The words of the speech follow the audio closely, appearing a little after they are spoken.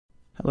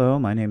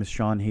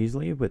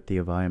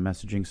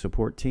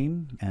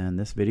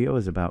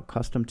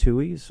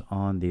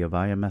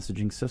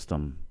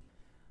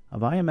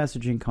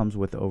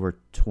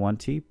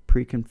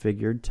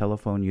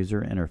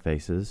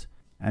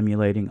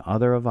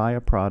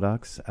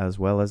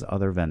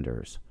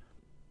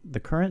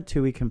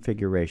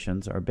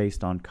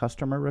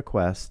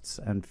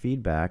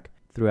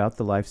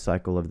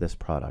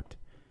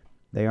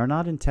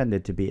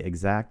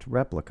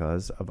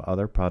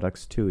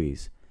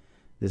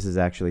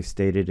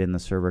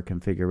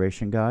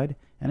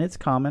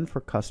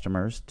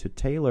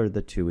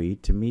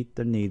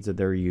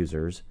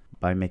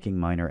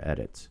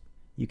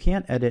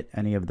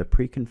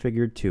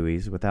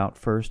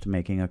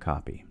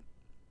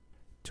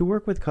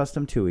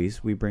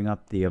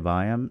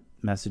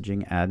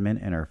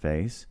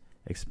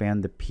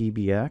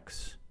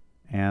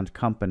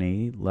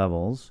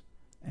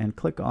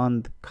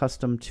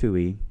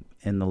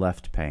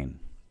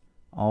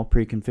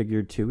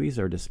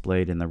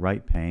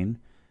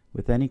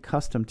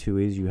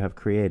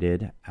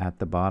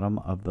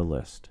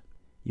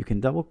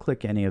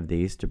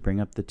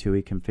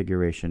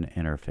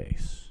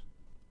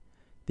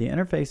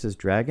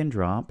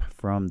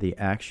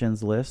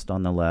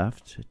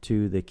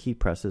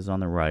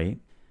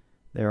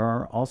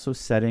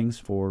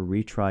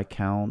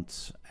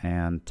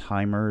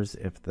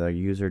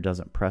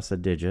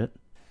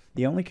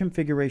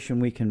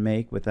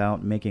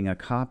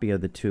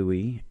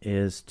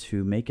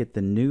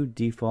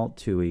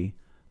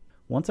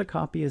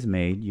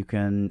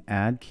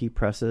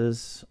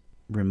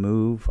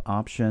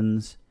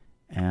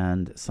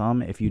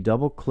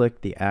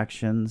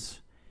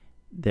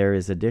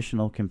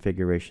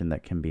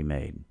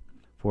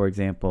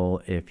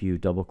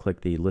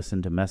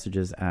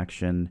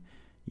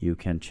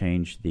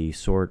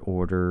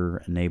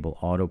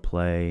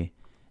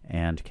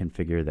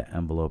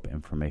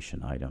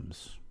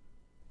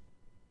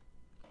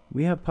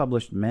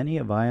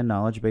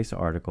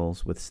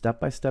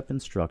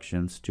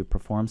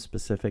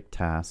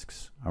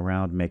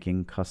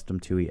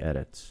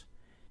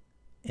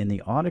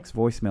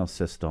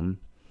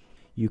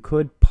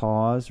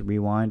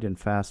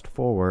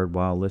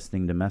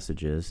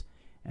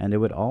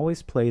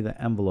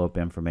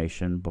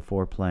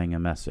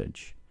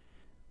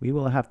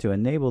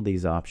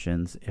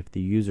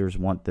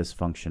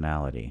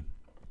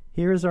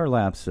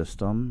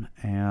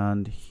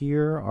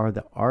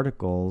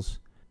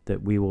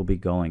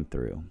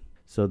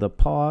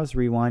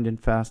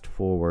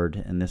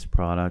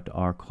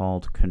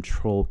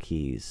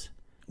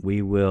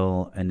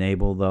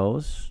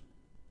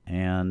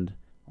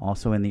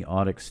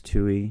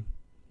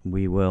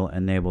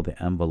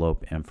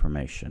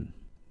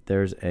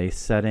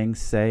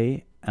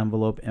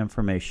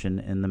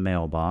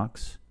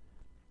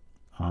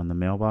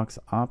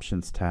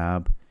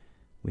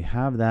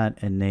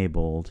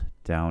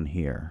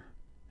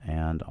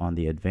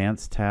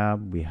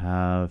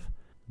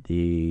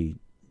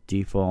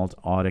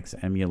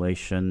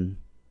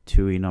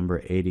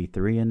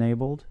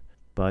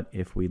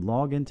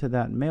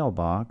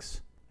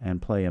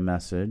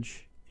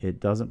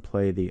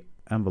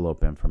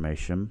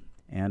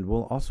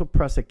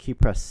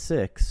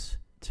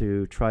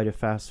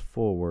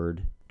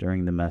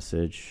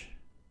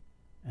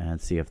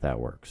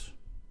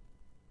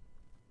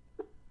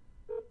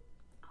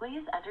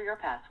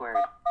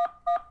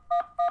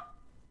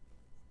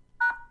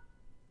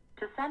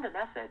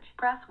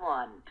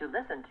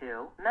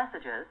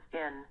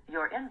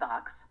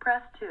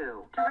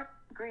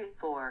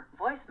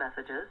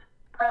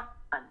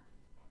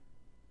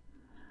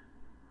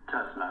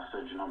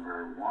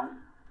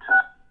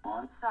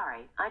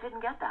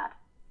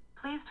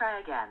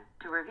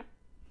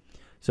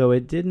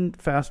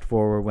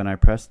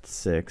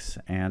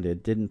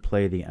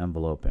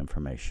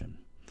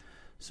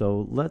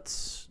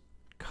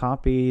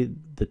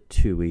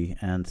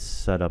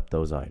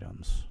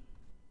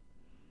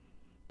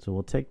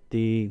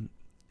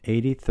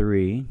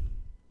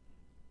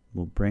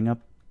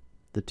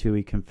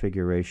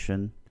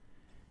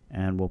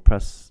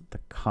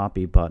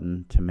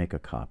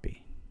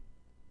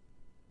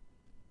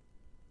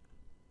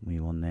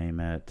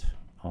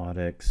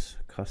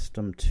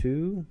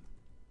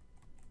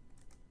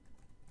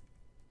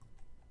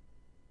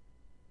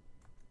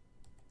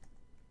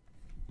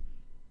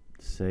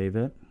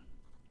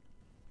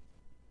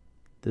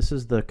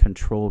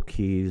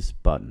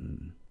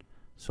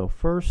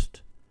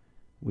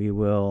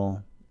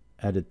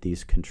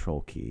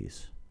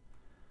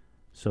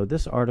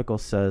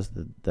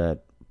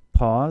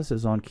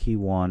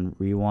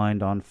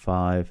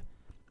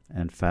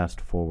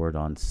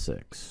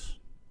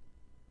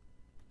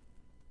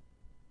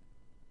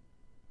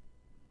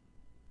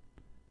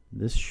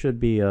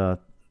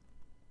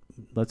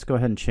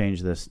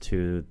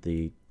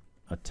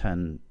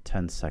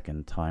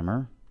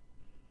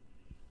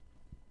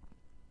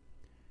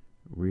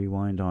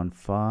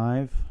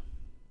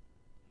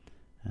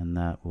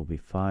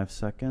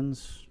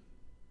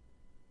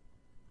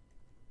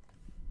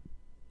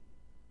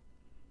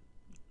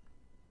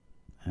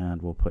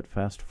and we'll put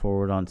fast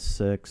forward on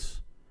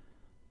 6,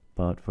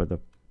 but for the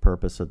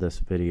purpose of this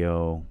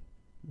video,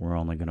 we're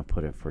only going to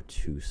put it for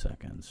 2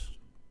 seconds.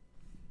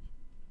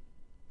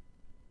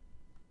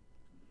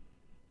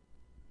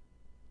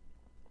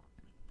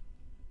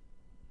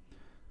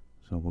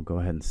 So we'll go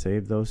ahead and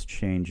save those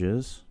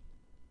changes.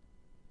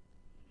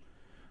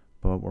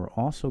 But we're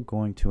also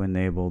going to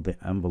enable the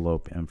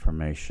envelope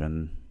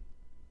information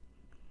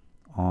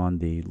on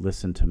the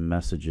Listen to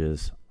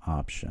Messages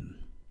option.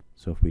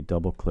 So if we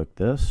double click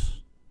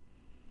this,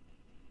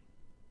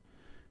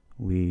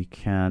 we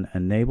can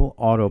enable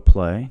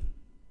autoplay,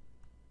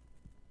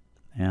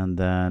 and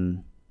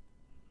then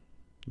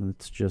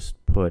let's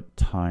just put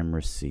time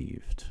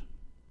received.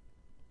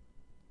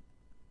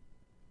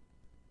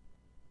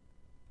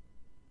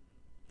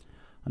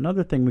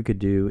 Another thing we could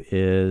do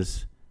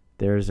is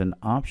there's an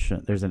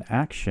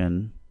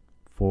action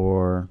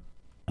for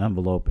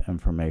envelope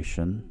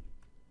information,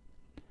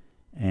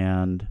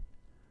 and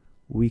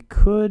we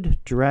could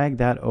drag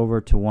that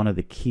over to one of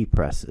the key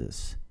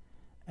presses,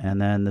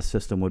 and then the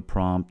system would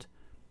prompt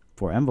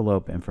for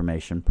envelope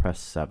information, press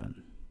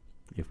 7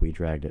 if we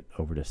dragged it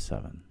over to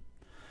 7.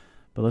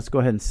 But let's go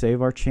ahead and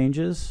save our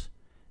changes.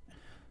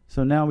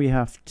 So now we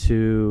have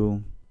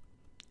to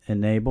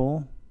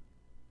enable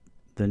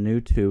the new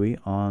TUI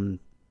on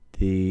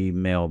the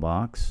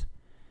mailbox,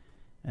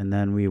 and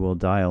then we will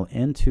dial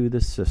into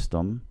the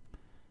system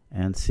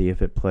and see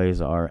if it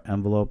plays our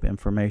envelope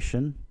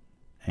information,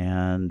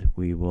 and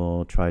we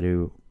will try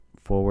to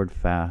forward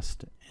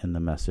fast in the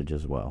message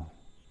as well.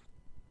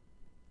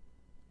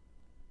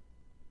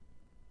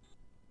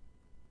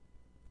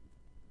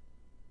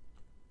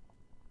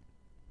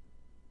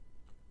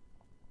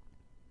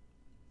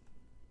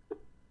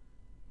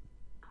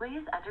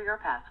 Please enter your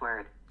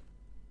password.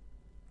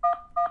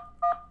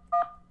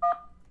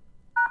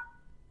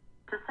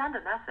 To send a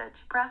message,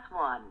 press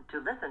 1. To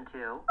listen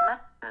to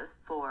messages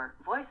for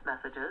voice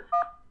messages,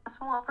 press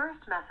 1.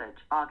 First message,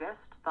 August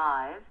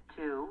 5,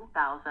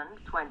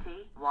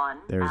 2021.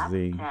 There's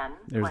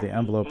the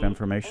envelope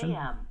information.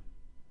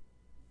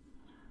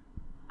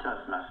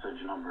 Test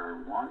message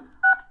number 1,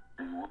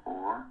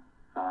 4,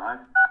 5,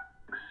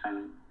 6,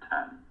 and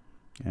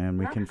 10. And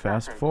we Next can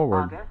fast message,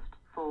 forward. August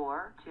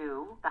 4,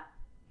 2.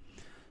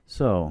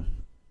 So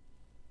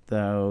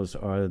those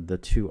are the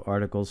 2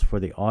 articles for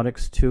the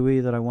Audix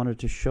TUI that I wanted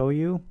to show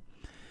you.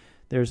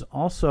 There's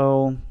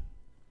also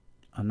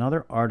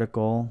another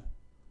article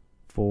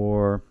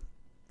for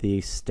the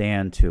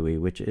Stand TUI,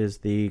 which is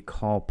the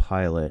Call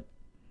Pilot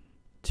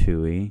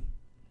TUI.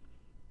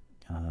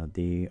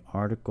 The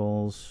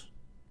articles,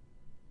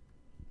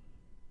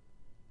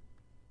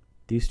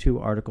 these 2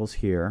 articles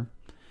here,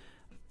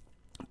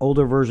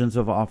 older versions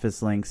of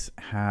Officelinx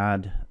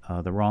had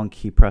the wrong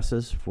key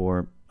presses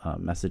for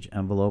message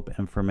envelope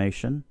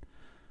information,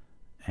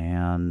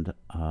 and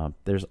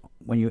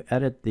when you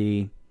edit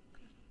the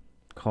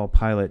Call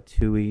Pilot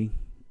TUI,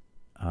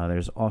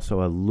 there's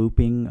also a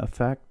looping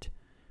effect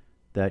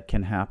that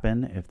can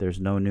happen if there's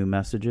no new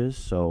messages,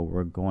 so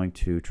we're going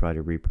to try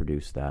to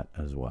reproduce that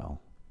as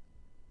well.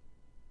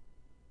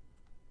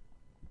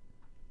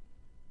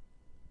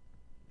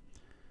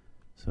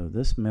 So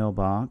this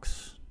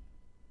mailbox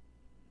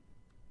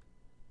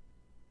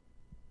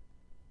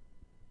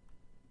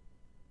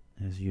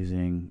is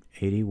using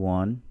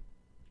 81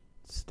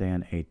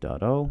 Stan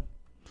 8.0.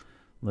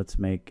 Let's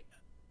make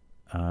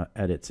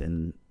edits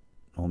in.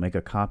 We'll make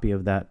a copy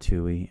of that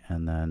TUI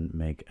and then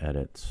make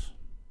edits.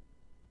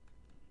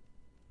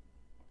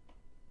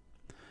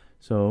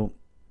 So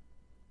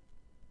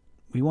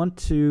we want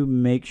to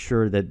make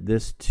sure that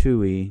this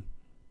TUI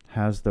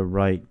has the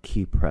right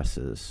key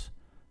presses.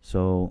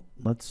 So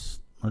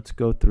let's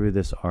go through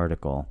this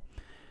article.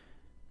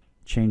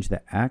 Change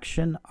the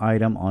action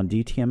item on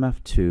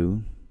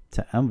DTMF2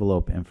 to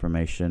envelope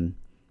information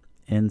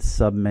in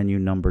submenu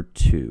number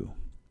 2.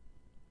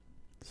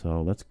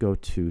 So let's go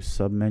to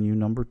submenu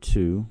number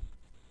 2,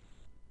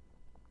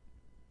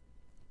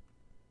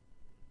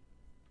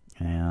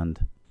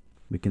 and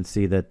we can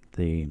see that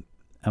the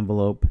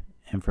envelope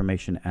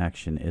information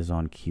action is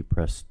on key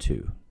press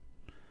 2.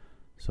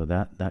 So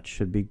that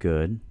should be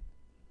good.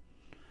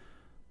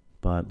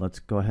 But let's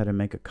go ahead and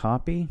make a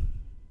copy.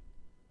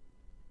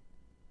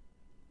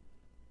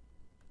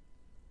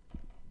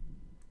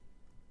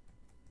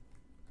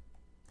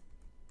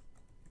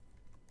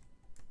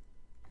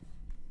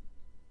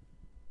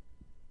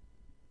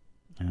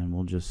 And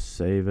we'll just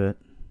save it.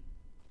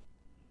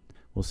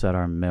 We'll set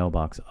our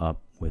mailbox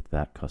up with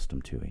that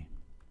custom TUI.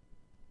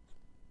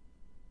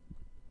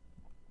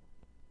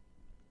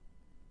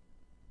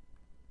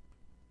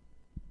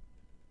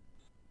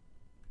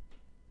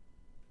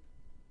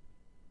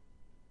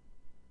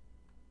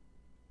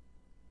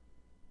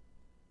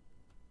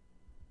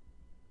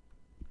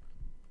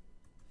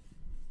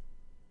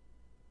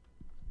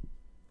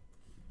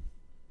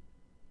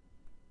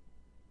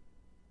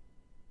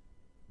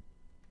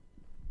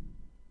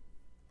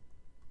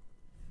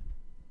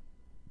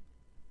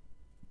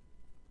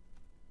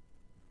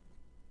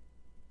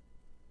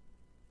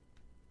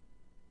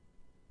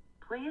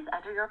 Please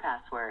enter your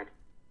password.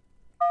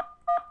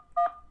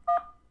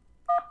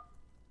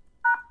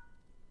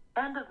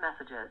 End of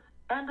messages.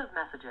 End of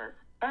messages.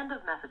 End of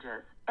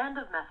messages. End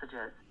of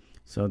messages.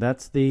 So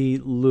that's the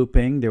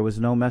looping. There was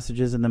no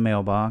messages in the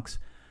mailbox.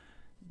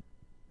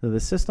 So the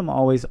system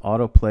always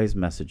autoplays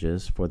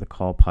messages for the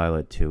call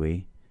Pilot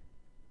TUI.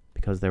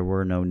 Because there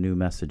were no new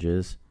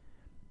messages,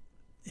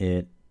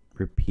 it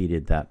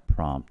repeated that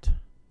prompt.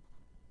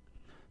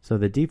 So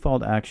the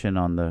default action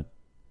on the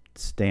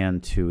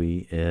stand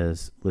TUI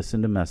is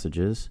listen to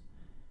messages,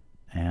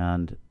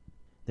 and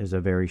there's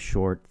a very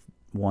short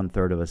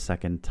 1/3 of a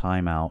second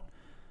timeout.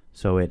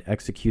 So it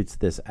executes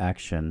this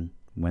action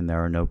when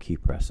there are no key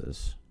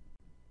presses.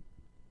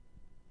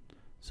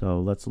 So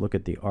let's look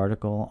at the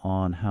article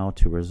on how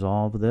to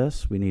resolve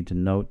this. We need to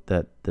note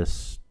that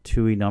this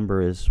TUI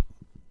number is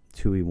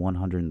TUI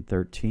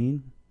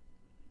 113.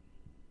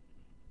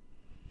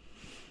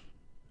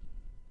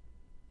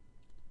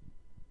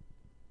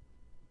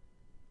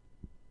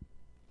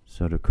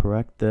 So to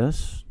correct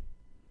this,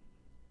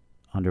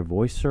 under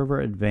Voice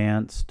Server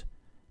Advanced,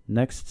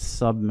 next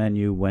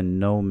submenu when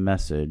no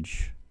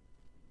message,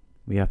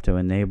 we have to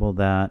enable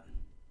that.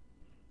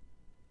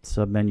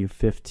 Submenu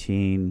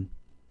 15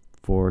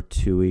 for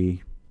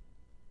TUI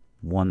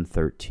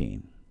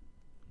 113.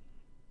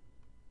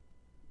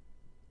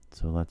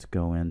 So let's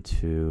go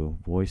into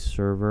Voice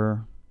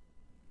Server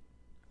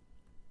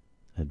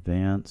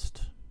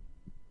Advanced.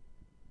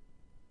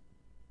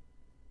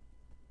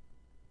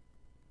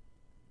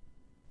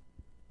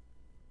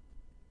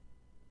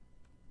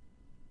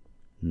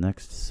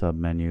 Next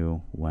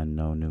submenu when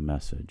no new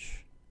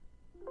message.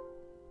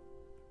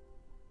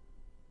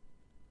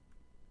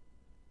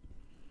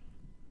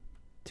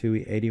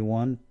 TUI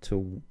 81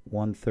 to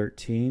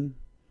 113.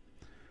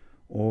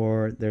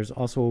 Or there's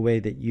also a way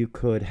that you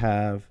could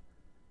have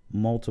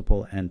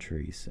multiple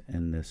entries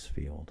in this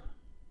field.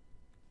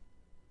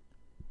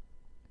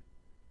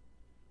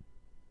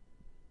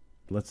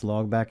 Let's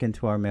log back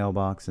into our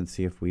mailbox and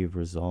see if we've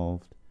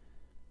resolved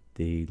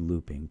the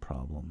looping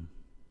problem.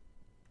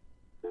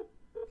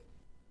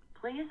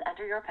 Please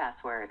enter your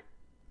password.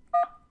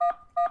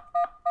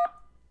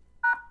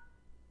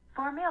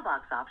 For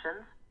mailbox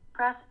options,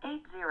 press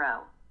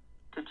 80.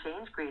 To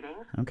change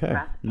greetings, Okay,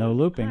 press no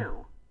looping.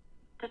 82.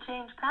 To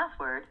change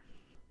password.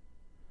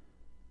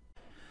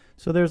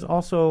 So there's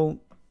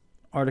also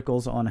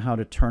articles on how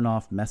to turn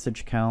off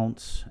message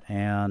counts,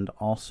 and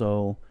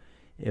also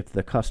if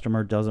the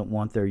customer doesn't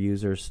want their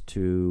users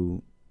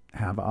to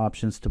have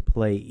options to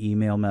play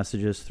email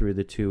messages through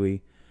the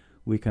TUI,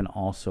 we can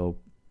also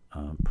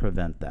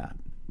prevent that.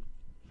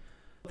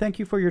 Thank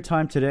you for your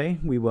time today.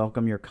 We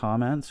welcome your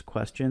comments,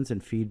 questions,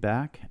 and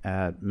feedback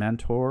at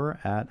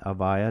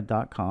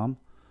mentor@avaya.com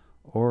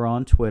or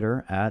on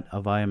Twitter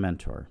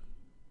 @AvayaMentor.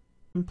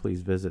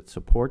 Please visit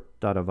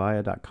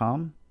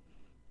support.avaya.com.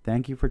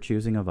 Thank you for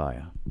choosing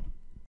Avaya.